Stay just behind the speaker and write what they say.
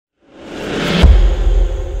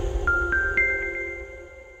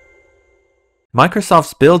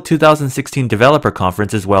Microsoft's Build 2016 Developer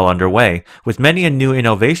Conference is well underway, with many new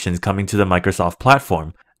innovations coming to the Microsoft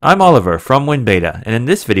platform. I'm Oliver from WinBeta, and in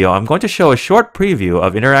this video I'm going to show a short preview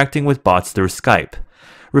of interacting with bots through Skype.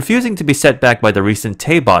 Refusing to be set back by the recent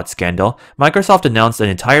Taybot scandal, Microsoft announced an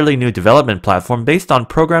entirely new development platform based on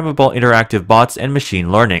programmable interactive bots and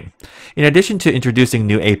machine learning. In addition to introducing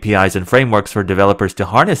new APIs and frameworks for developers to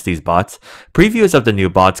harness these bots, previews of the new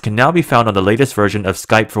bots can now be found on the latest version of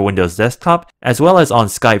Skype for Windows Desktop, as well as on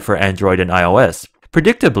Skype for Android and iOS.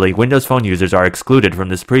 Predictably, Windows Phone users are excluded from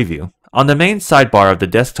this preview. On the main sidebar of the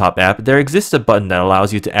desktop app, there exists a button that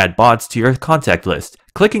allows you to add bots to your contact list.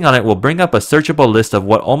 Clicking on it will bring up a searchable list of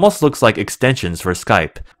what almost looks like extensions for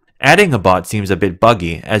Skype. Adding a bot seems a bit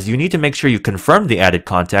buggy, as you need to make sure you confirm the added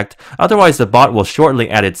contact, otherwise the bot will shortly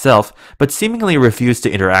add itself, but seemingly refuse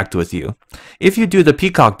to interact with you. If you do the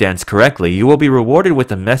peacock dance correctly, you will be rewarded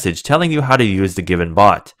with a message telling you how to use the given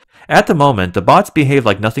bot. At the moment, the bots behave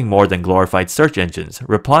like nothing more than glorified search engines,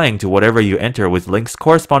 replying to whatever you enter with links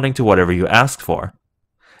corresponding to whatever you asked for.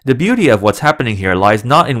 The beauty of what's happening here lies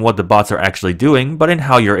not in what the bots are actually doing, but in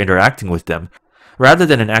how you're interacting with them. Rather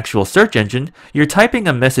than an actual search engine, you're typing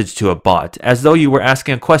a message to a bot, as though you were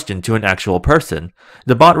asking a question to an actual person.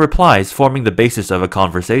 The bot replies, forming the basis of a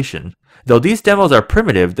conversation. Though these demos are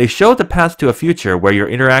primitive, they show the path to a future where your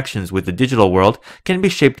interactions with the digital world can be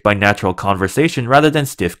shaped by natural conversation rather than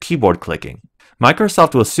stiff keyboard clicking.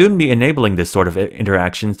 Microsoft will soon be enabling this sort of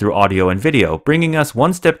interaction through audio and video, bringing us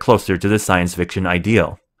one step closer to the science fiction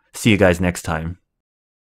ideal. See you guys next time.